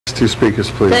Two speakers,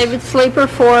 please. David Schleeper,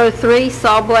 403,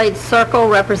 Sawblade Circle,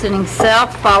 representing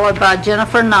South, followed by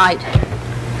Jennifer Knight.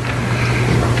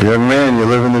 Young man, you're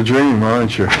living the dream,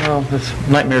 aren't you? Well,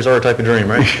 nightmares are a type of dream,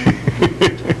 right?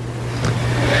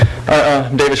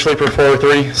 David Schleeper,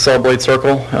 403, Sawblade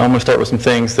Circle. I'm going to start with some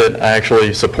things that I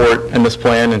actually support in this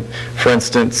plan. And for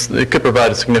instance, it could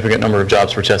provide a significant number of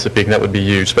jobs for Chesapeake, and that would be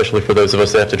huge, especially for those of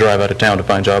us that have to drive out of town to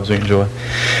find jobs we enjoy.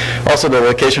 Also, the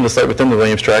location of the site within the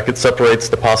Williams Tract, it separates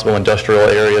the possible industrial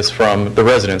areas from the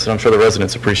residents, and I'm sure the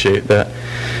residents appreciate that.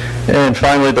 And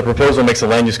finally, the proposal makes a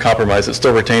land use compromise that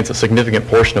still retains a significant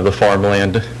portion of the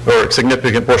farmland, or a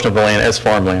significant portion of the land as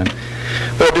farmland.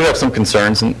 But I do have some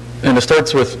concerns, and it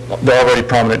starts with the already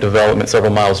prominent development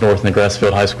several miles north in the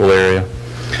Grassfield High School area.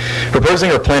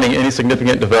 Proposing or planning any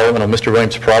significant development on Mr.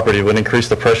 Williams' property would increase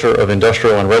the pressure of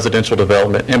industrial and residential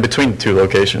development in between the two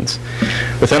locations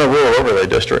within a rural overlay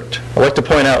district. I'd like to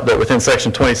point out that within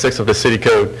Section 26 of the City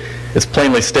Code, it's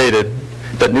plainly stated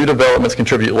that new developments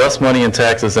contribute less money in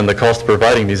taxes than the cost of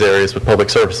providing these areas with public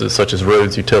services such as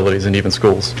roads, utilities, and even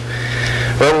schools.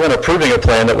 Rather than approving a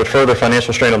plan that would further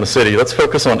financial strain on the city, let's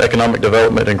focus on economic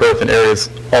development and growth in areas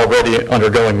already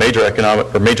undergoing major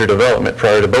economic or major development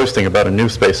prior to boasting about a new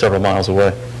space several miles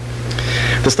away.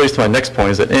 This leads to my next point,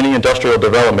 is that any industrial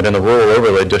development in the rural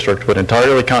overlay district would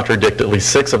entirely contradict at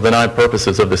least 6 of the 9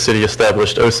 purposes of the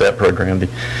city-established OSAP program, the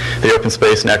Open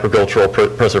Space and Agricultural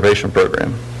Preservation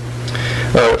Program.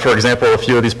 For example, a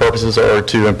few of these purposes are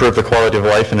to improve the quality of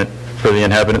life for the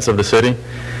inhabitants of the city,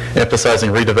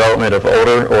 emphasizing redevelopment of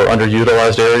older or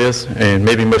underutilized areas, and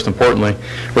maybe most importantly,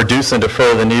 reduce and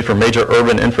defer the need for major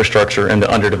urban infrastructure in the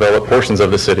underdeveloped portions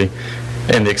of the city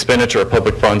and the expenditure of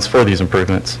public funds for these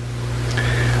improvements.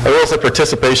 I realize that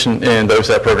participation in the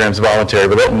OSAP program is voluntary,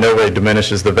 but that in no way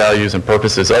diminishes the values and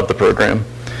purposes of the program.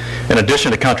 In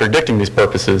addition to contradicting these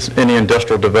purposes, any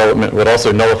industrial development would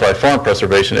also nullify farm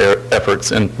preservation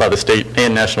efforts by the state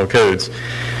and national codes,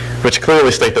 which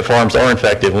clearly state that farms are in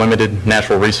fact a limited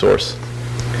natural resource.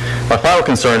 My final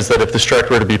concern is that if this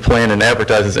tract were to be planned and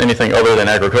advertised as anything other than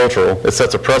agricultural, it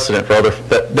sets a precedent for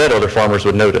that other farmers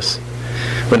would notice.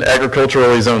 When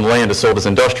agriculturally zoned land is sold as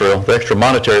industrial, the extra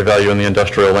monetary value in the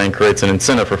industrial land creates an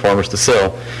incentive for farmers to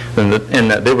sell, in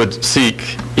that they would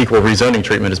seek equal rezoning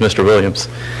treatment as Mr. Williams.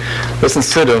 This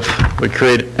incentive would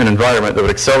create an environment that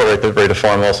would accelerate the rate of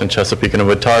farm loss in Chesapeake and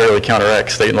would entirely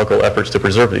counteract state and local efforts to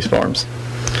preserve these farms.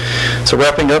 So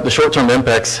wrapping up, the short-term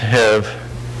impacts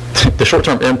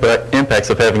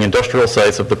of having industrial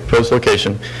sites of the proposed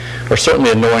location are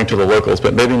certainly annoying to the locals,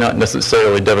 but maybe not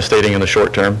necessarily devastating in the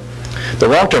short term. The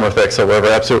long-term effects, however,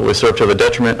 absolutely serve to the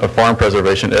detriment of farm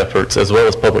preservation efforts as well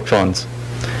as public funds.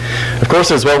 Of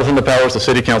course, it is well within the powers of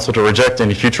City Council to reject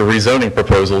any future rezoning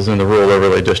proposals in the rural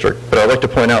overlay district, but I'd like to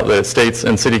point out that it states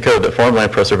in City Code that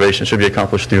farmland preservation should be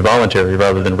accomplished through voluntary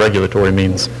rather than regulatory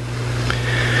means.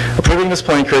 Approving this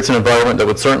plan creates an environment that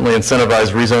would certainly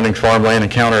incentivize rezoning farmland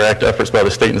and counteract efforts by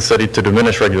the state and the city to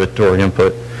diminish regulatory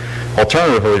input.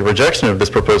 Alternatively, rejection of this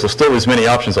proposal still leaves many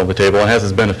options on the table and has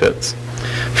its benefits.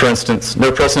 For instance,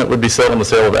 no precedent would be set on the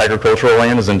sale of agricultural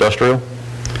land as industrial.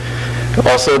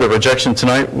 Also, the rejection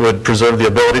tonight would preserve the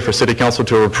ability for City Council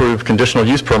to approve conditional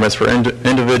use permits for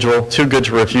individual too good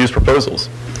to refuse proposals.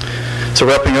 So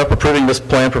wrapping up, approving this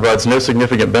plan provides no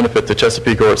significant benefit to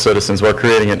Chesapeake or its citizens while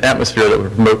creating an atmosphere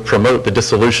that would promote the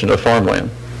dissolution of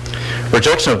farmland.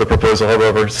 Rejection of the proposal,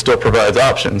 however, still provides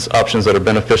options that are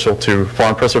beneficial to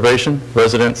farm preservation,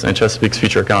 residents, and Chesapeake's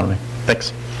future economy.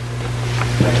 Thanks.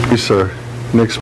 Thank you, sir. Next